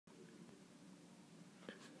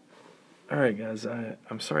Alright guys,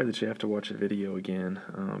 I'm sorry that you have to watch a video again,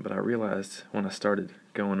 but I realized when I started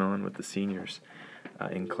going on with the seniors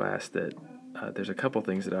in class that there's a couple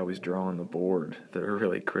things that I always draw on the board that are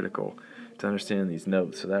really critical to understand these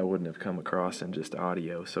notes, so that wouldn't have come across in just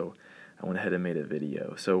audio, so I went ahead and made a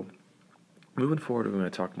video. So moving forward, we're going to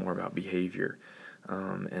talk more about behavior,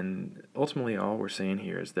 and ultimately all we're saying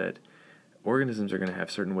here is that organisms are going to have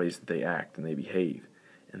certain ways that they act and they behave,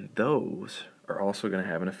 and those are also going to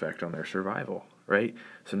have an effect on their survival, right?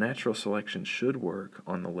 So natural selection should work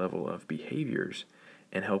on the level of behaviors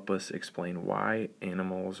and help us explain why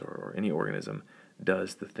animals or any organism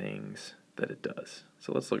does the things that it does.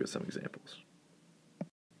 So let's look at some examples.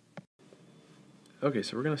 Okay,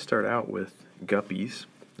 so we're going to start out with guppies.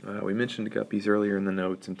 We mentioned guppies earlier in the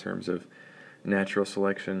notes in terms of natural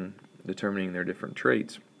selection determining their different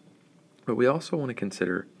traits, but we also want to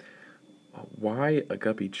consider why a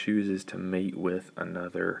guppy chooses to mate with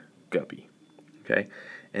another guppy. Okay,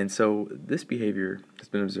 and so this behavior has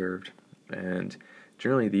been observed, and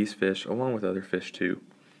generally these fish, along with other fish too,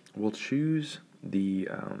 will choose the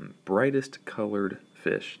brightest colored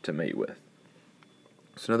fish to mate with.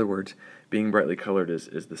 So in other words, being brightly colored is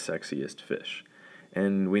the sexiest fish.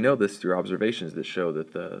 And we know this through observations that show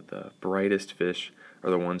that the brightest fish are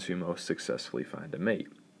the ones who most successfully find a mate.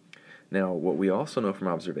 Now, what we also know from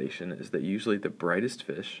observation is that usually the brightest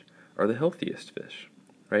fish are the healthiest fish,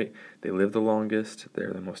 right? They live the longest,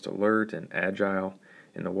 they're the most alert and agile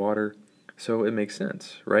in the water, so it makes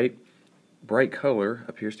sense, right? Bright color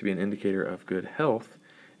appears to be an indicator of good health,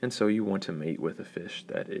 and so you want to mate with a fish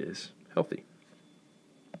that is healthy.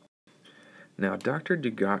 Now, Dr.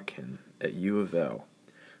 Dugatkin at U of L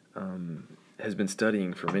has been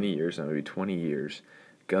studying for many years, now maybe 20 years,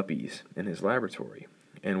 guppies in his laboratory.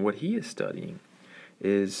 And what he is studying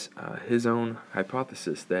is his own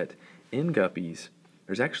hypothesis that in guppies,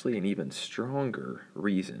 there's actually an even stronger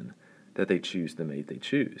reason that they choose the mate they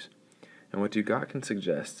choose. And what Dugatkin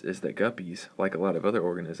suggests is that guppies, like a lot of other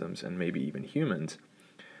organisms and maybe even humans,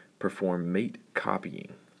 perform mate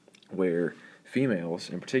copying, where females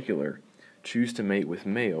in particular choose to mate with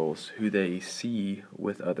males who they see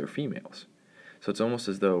with other females. So it's almost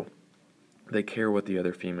as though they care what the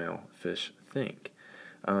other female fish think.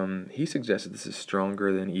 He suggested this is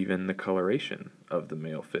stronger than even the coloration of the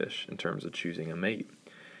male fish in terms of choosing a mate.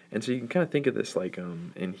 And so you can kind of think of this like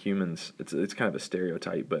in humans, it's kind of a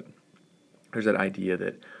stereotype, but there's that idea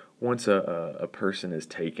that once a person is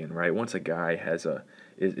taken, right, once a guy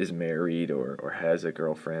is married or has a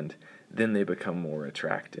girlfriend, then they become more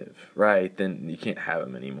attractive, right? Then you can't have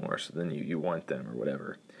them anymore, so then you want them or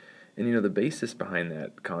whatever. And the basis behind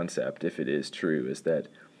that concept, if it is true, is that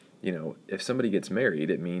if somebody gets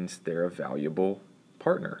married, it means they're a valuable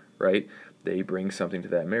partner, right? They bring something to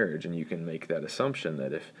that marriage, and you can make that assumption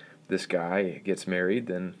that if this guy gets married,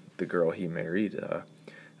 then the girl he married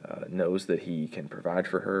knows that he can provide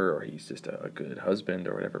for her, or he's just a good husband,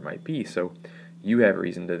 or whatever it might be. So you have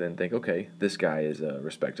reason to then think, okay, this guy is a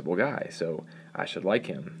respectable guy, so I should like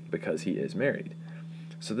him because he is married.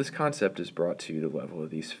 So this concept is brought to the level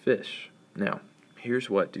of these fish. Now,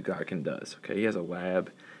 here's what Dugatkin does. Okay, he has a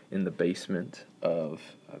lab in the basement of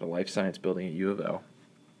the life science building at U of L,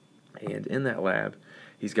 and in that lab,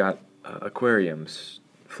 he's got aquariums,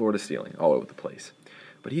 floor to ceiling, all over the place.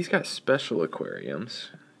 But he's got special aquariums,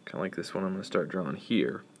 kind of like this one I'm going to start drawing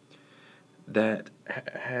here, that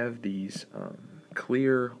have these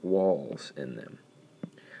clear walls in them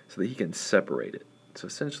so that he can separate it. So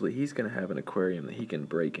essentially, he's going to have an aquarium that he can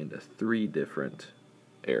break into 3 different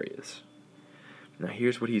areas. Now,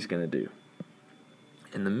 here's what he's going to do.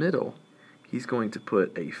 In the middle, he's going to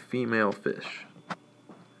put a female fish.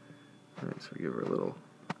 All right, so we give her a little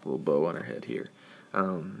bow on her head here.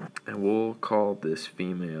 And we'll call this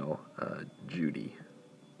female Judy.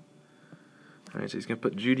 All right, so he's going to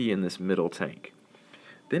put Judy in this middle tank.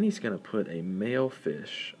 Then he's going to put a male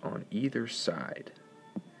fish on either side.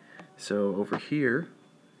 So over here,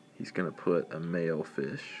 he's going to put a male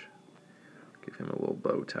fish. Give him a little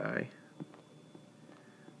bow tie.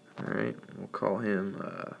 All right, we'll call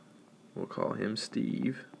him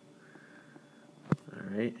Steve. All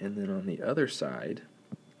right, and then on the other side,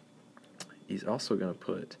 he's also going to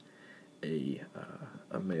put a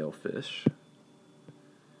male fish,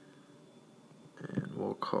 and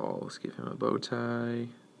let's give him a bow tie,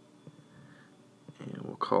 and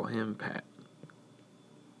we'll call him Pat.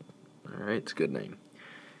 All right, it's a good name.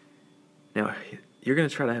 Now, you're going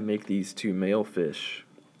to try to make these 2 male fish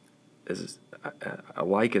as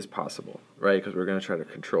alike as possible, right? Because we're going to try to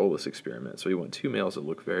control this experiment. So we want 2 males that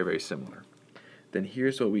look very, very similar. Then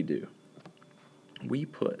here's what we do. We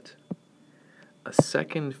put a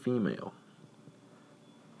second female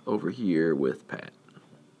over here with Pat.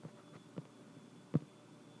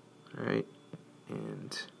 Alright,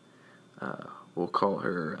 and we'll call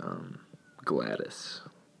her Gladys.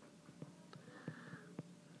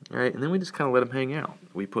 Alright, and then we just kind of let them hang out.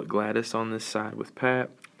 We put Gladys on this side with Pat.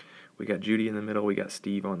 We got Judy in the middle. We got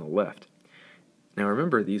Steve on the left. Now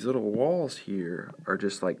remember, these little walls here are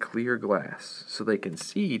just like clear glass, so they can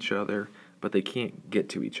see each other, but they can't get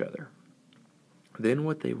to each other. Then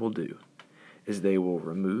what they will do is they will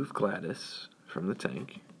remove Gladys from the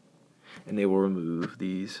tank, and they will remove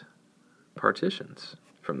these partitions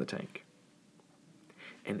from the tank.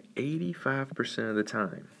 And 85% of the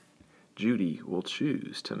time, Judy will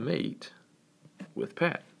choose to mate with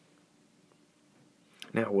Pat.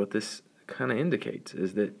 Now, what this kind of indicates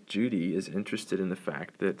is that Judy is interested in the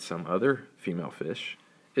fact that some other female fish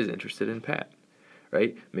is interested in Pat,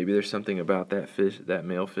 right? Maybe there's something about that fish, that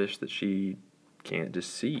male fish, that she can't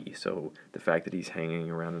just see. So the fact that he's hanging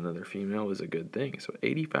around another female is a good thing. So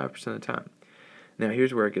 85% of the time. Now,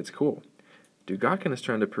 here's where it gets cool. Dugakin is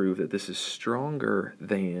trying to prove that this is stronger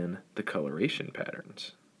than the coloration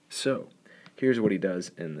patterns. So, here's what he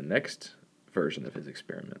does in the next version of his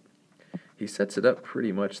experiment. He sets it up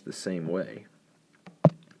pretty much the same way,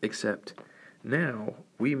 except now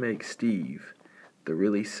we make Steve the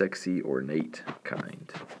really sexy, ornate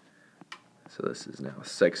kind. So this is now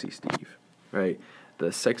sexy Steve, right?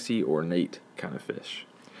 The sexy, ornate kind of fish.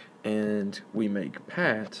 And we make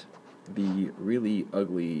Pat the really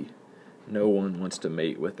ugly, no one wants to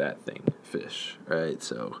mate with that thing fish, right?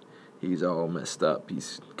 So he's all messed up.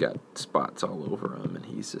 He's got spots all over him, and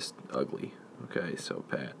he's just ugly. Okay, so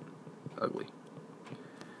Pat, ugly.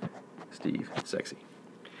 Steve, sexy.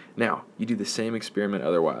 Now, you do the same experiment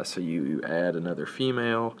otherwise. So you add another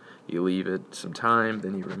female, you leave it some time,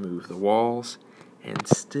 then you remove the walls, and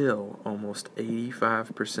still, almost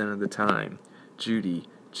 85% of the time, Judy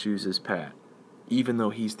chooses Pat, even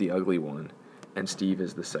though he's the ugly one, and Steve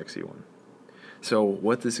is the sexy one. So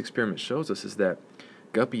what this experiment shows us is that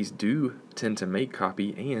guppies do tend to mate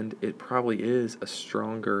copy, and it probably is a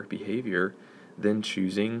stronger behavior than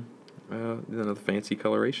choosing the fancy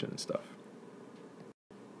coloration and stuff.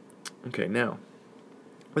 Okay, now,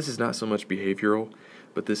 this is not so much behavioral,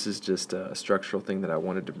 but this is just a structural thing that I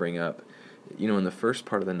wanted to bring up. You know, in the first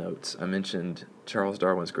part of the notes, I mentioned Charles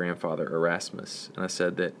Darwin's grandfather, Erasmus, and I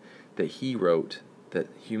said that he wrote that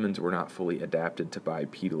humans were not fully adapted to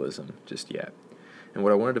bipedalism just yet. And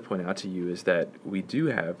what I wanted to point out to you is that we do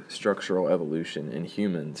have structural evolution in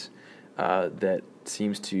humans that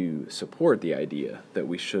seems to support the idea that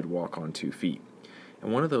we should walk on 2 feet.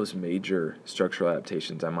 And one of those major structural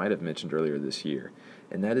adaptations I might have mentioned earlier this year,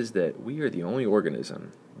 and that is that we are the only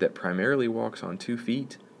organism that primarily walks on 2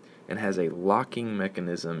 feet and has a locking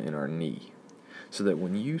mechanism in our knee, so that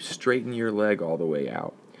when you straighten your leg all the way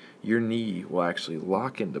out, your knee will actually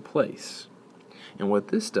lock into place. And what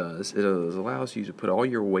this does is it allows you to put all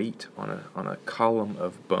your weight on a column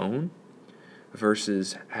of bone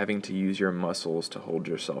versus having to use your muscles to hold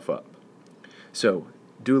yourself up. So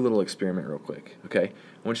do a little experiment real quick, okay?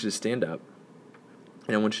 I want you to stand up,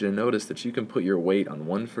 and I want you to notice that you can put your weight on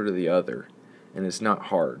one foot or the other, and it's not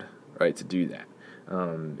hard, right, to do that.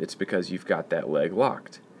 It's because you've got that leg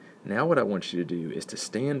locked. Now what I want you to do is to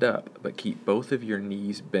stand up, but keep both of your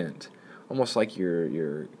knees bent, almost like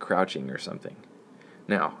you're crouching or something.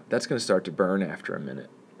 Now, that's going to start to burn after a minute,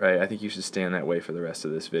 right? I think you should stand that way for the rest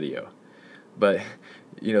of this video. But,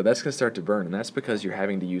 you know, that's going to start to burn, and that's because you're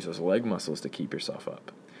having to use those leg muscles to keep yourself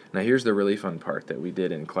up. Now, here's the really fun part that we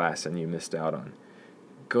did in class and you missed out on.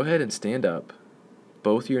 Go ahead and stand up,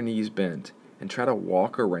 both your knees bent, and try to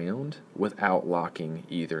walk around without locking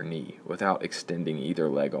either knee, without extending either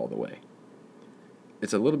leg all the way.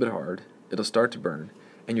 It's a little bit hard. It'll start to burn,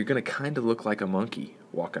 and you're going to kind of look like a monkey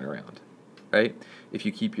walking around, right? If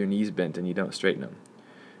you keep your knees bent and you don't straighten them.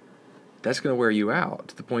 That's going to wear you out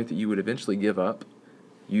to the point that you would eventually give up,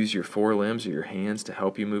 use your forelimbs or your hands to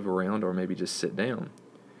help you move around, or maybe just sit down.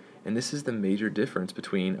 And this is the major difference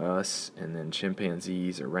between us and then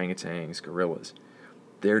chimpanzees, orangutans, gorillas.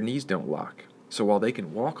 Their knees don't lock. So while they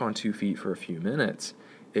can walk on 2 feet for a few minutes,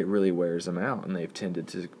 it really wears them out, and they've tended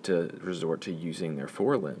to resort to using their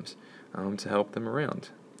forelimbs to help them around.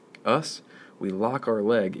 Us, we lock our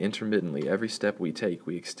leg intermittently. Every step we take,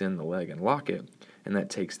 we extend the leg and lock it, and that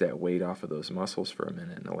takes that weight off of those muscles for a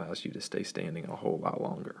minute and allows you to stay standing a whole lot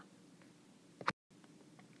longer.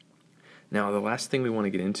 Now, the last thing we want to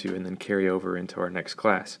get into and then carry over into our next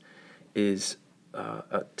class is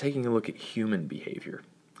taking a look at human behavior.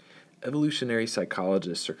 Evolutionary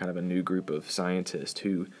psychologists are kind of a new group of scientists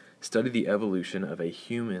who study the evolution of a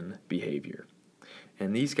human behavior.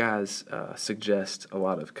 And these guys suggest a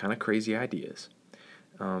lot of kind of crazy ideas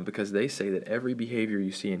because they say that every behavior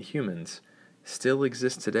you see in humans still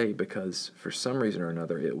exists today because for some reason or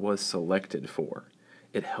another it was selected for.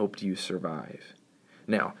 It helped you survive.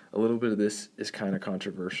 Now, a little bit of this is kind of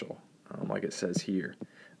controversial, like it says here.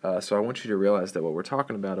 So I want you to realize that what we're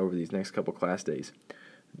talking about over these next couple class days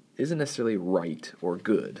isn't necessarily right or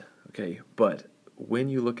good, okay? But when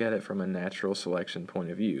you look at it from a natural selection point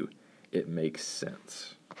of view, it makes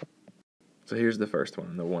sense. So here's the first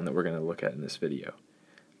one, the one that we're going to look at in this video.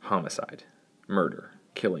 Homicide, murder,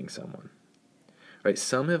 killing someone. Right?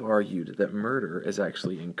 Some have argued that murder is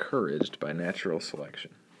actually encouraged by natural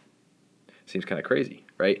selection. Seems kind of crazy,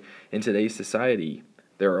 right? In today's society,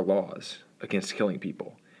 there are laws against killing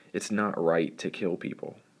people. It's not right to kill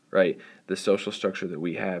people, right? The social structure that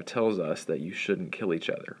we have tells us that you shouldn't kill each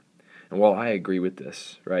other. And while I agree with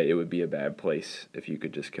this, right, it would be a bad place if you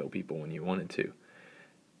could just kill people when you wanted to.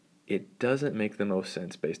 It doesn't make the most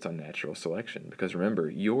sense based on natural selection because remember,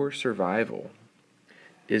 your survival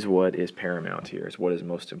is what is paramount here, is what is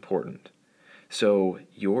most important. So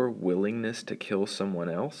your willingness to kill someone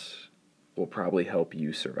else will probably help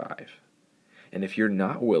you survive. And if you're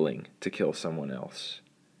not willing to kill someone else,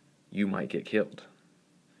 you might get killed.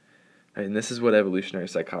 And this is what evolutionary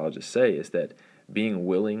psychologists say, is that being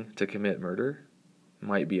willing to commit murder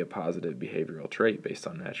might be a positive behavioral trait based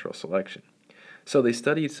on natural selection. So they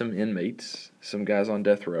studied some inmates, some guys on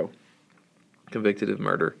death row, convicted of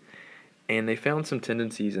murder, and they found some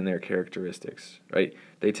tendencies in their characteristics, right?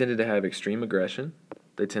 They tended to have extreme aggression.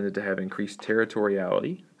 They tended to have increased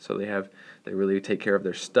territoriality, so they really take care of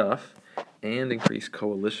their stuff, and increased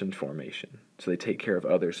coalition formation, so they take care of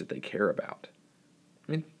others that they care about.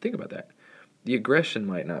 I mean, think about that. The aggression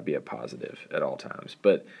might not be a positive at all times,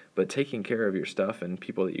 but taking care of your stuff and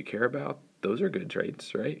people that you care about, those are good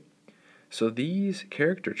traits, right? So these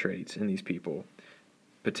character traits in these people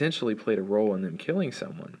potentially played a role in them killing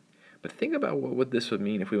someone. But think about what this would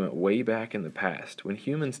mean if we went way back in the past, when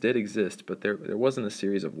humans did exist, but there wasn't a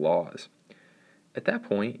series of laws. At that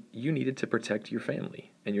point, you needed to protect your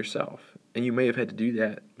family and yourself, and you may have had to do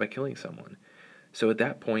that by killing someone. So at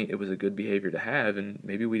that point, it was a good behavior to have, and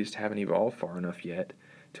maybe we just haven't evolved far enough yet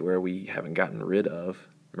to where we haven't gotten rid of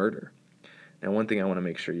murder. Now, one thing I want to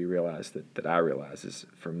make sure you realize that I realize is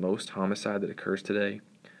for most homicide that occurs today,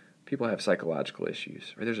 people have psychological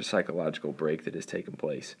issues, or there's a psychological break that has taken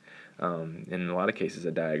place. In a lot of cases,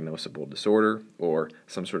 a diagnosable disorder or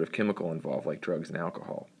some sort of chemical involved like drugs and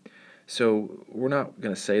alcohol. So we're not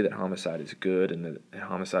going to say that homicide is good and that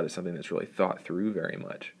homicide is something that's really thought through very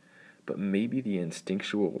much. But maybe the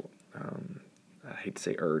instinctual, I hate to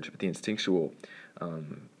say urge, but the instinctual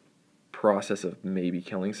process of maybe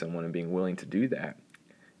killing someone and being willing to do that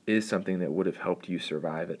is something that would have helped you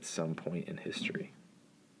survive at some point in history.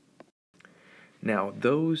 Now,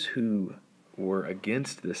 those who were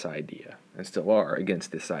against this idea, and still are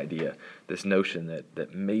against this idea, this notion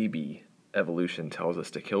that maybe evolution tells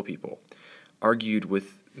us to kill people, argued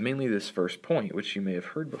with mainly this first point, which you may have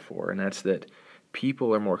heard before, and that's that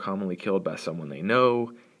people are more commonly killed by someone they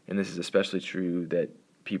know, and this is especially true that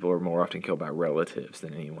people are more often killed by relatives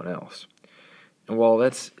than anyone else. And while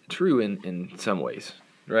that's true in some ways,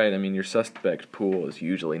 right? I mean, your suspect pool is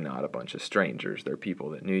usually not a bunch of strangers. They're people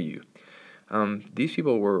that knew you. These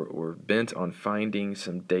people were bent on finding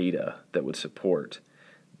some data that would support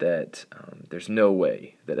that there's no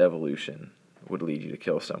way that evolution would lead you to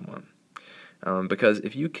kill someone. Because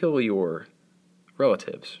if you kill your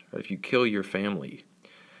relatives, or if you kill your family,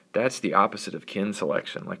 that's the opposite of kin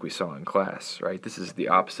selection, like we saw in class, right? This is the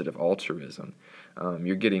opposite of altruism.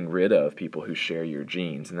 You're getting rid of people who share your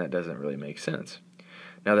genes, and that doesn't really make sense.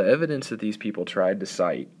 Now, the evidence that these people tried to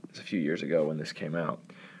cite a few years ago when this came out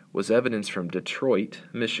was evidence from Detroit,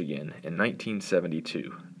 Michigan in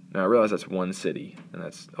 1972. Now, I realize that's one city, and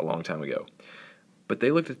that's a long time ago. But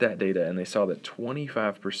they looked at that data, and they saw that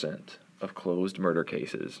 25% of closed murder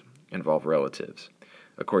cases involve relatives,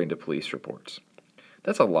 according to police reports.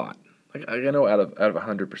 That's a lot. Like, I know out of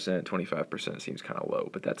 100%, 25% seems kind of low,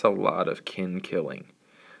 but that's a lot of kin killing.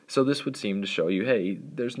 So this would seem to show you, hey,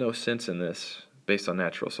 there's no sense in this based on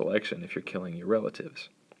natural selection if you're killing your relatives.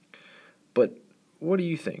 But what do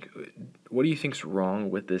you think? What do you think's wrong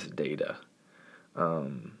with this data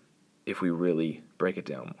if we really break it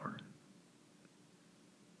down more?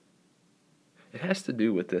 It has to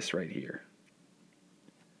do with this right here.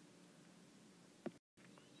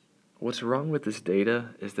 What's wrong with this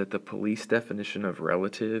data is that the police definition of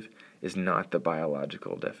relative is not the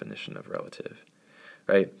biological definition of relative,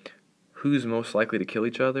 right? Who's most likely to kill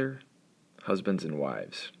each other? Husbands and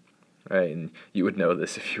wives. right? And you would know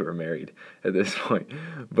this if you were married at this point.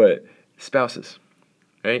 But spouses,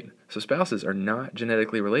 right? So spouses are not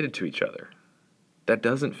genetically related to each other. That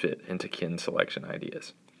doesn't fit into kin selection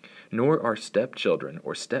ideas. Nor are stepchildren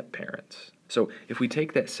or step-parents. So if we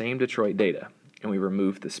take that same Detroit data and we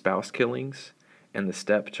remove the spouse killings and the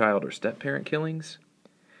stepchild or step-parent killings,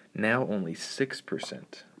 now only 6%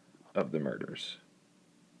 of the murders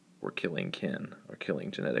were killing kin or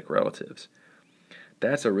killing genetic relatives.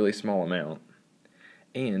 That's a really small amount.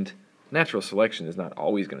 And natural selection is not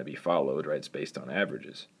always going to be followed, right? It's based on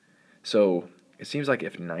averages. So it seems like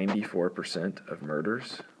if 94% of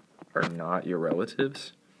murders are not your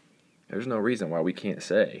relatives, there's no reason why we can't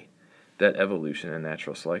say that evolution and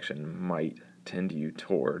natural selection might tend you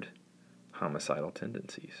toward homicidal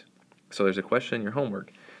tendencies. So there's a question in your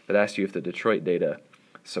homework that asks you if the Detroit data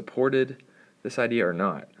supported this idea or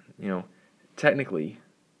not. Technically,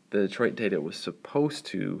 the Detroit data was supposed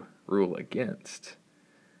to rule against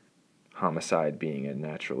homicide being a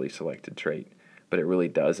naturally selected trait, but it really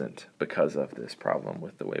doesn't because of this problem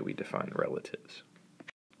with the way we define relatives.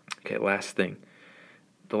 Okay, last thing.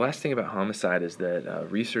 The last thing about homicide is that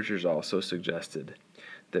researchers also suggested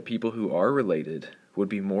that people who are related would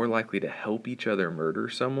be more likely to help each other murder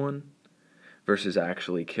someone versus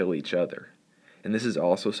actually kill each other. And this is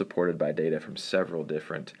also supported by data from several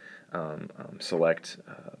different select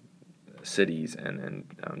cities and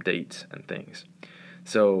dates and things.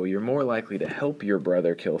 So you're more likely to help your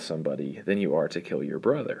brother kill somebody than you are to kill your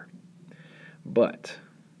brother. But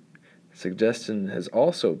suggestion has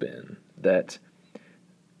also been that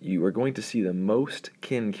you are going to see the most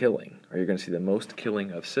kin killing, or you're going to see the most killing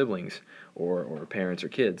of siblings or parents or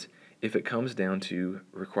kids if it comes down to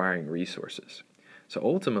requiring resources. So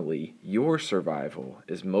ultimately, your survival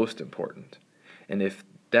is most important. And if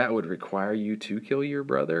that would require you to kill your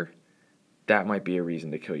brother, that might be a reason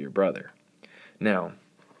to kill your brother. Now,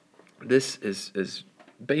 this is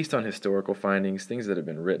based on historical findings, things that have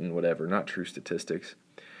been written, whatever, not true statistics.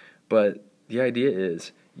 But the idea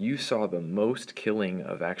is you saw the most killing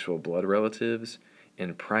of actual blood relatives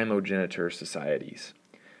in primogeniture societies,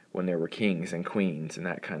 when there were kings and queens and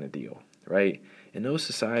that kind of deal, right? In those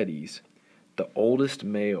societies, the oldest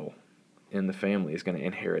male in the family is going to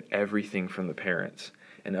inherit everything from the parents,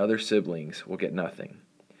 and other siblings will get nothing.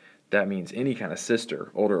 That means any kind of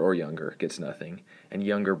sister, older or younger, gets nothing, and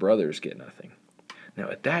younger brothers get nothing. Now,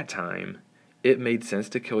 at that time, it made sense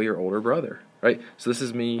to kill your older brother, right? So this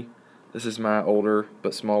is me. This is my older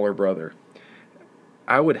but smaller brother.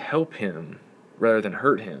 I would help him rather than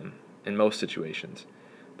hurt him in most situations.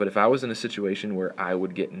 But if I was in a situation where I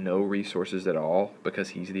would get no resources at all because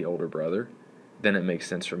he's the older brother, then it makes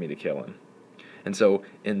sense for me to kill him. And so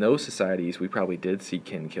in those societies, we probably did see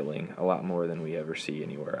kin killing a lot more than we ever see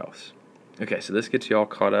anywhere else. Okay, so this gets you all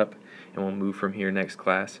caught up, and we'll move from here next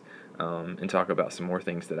class and talk about some more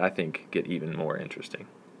things that I think get even more interesting.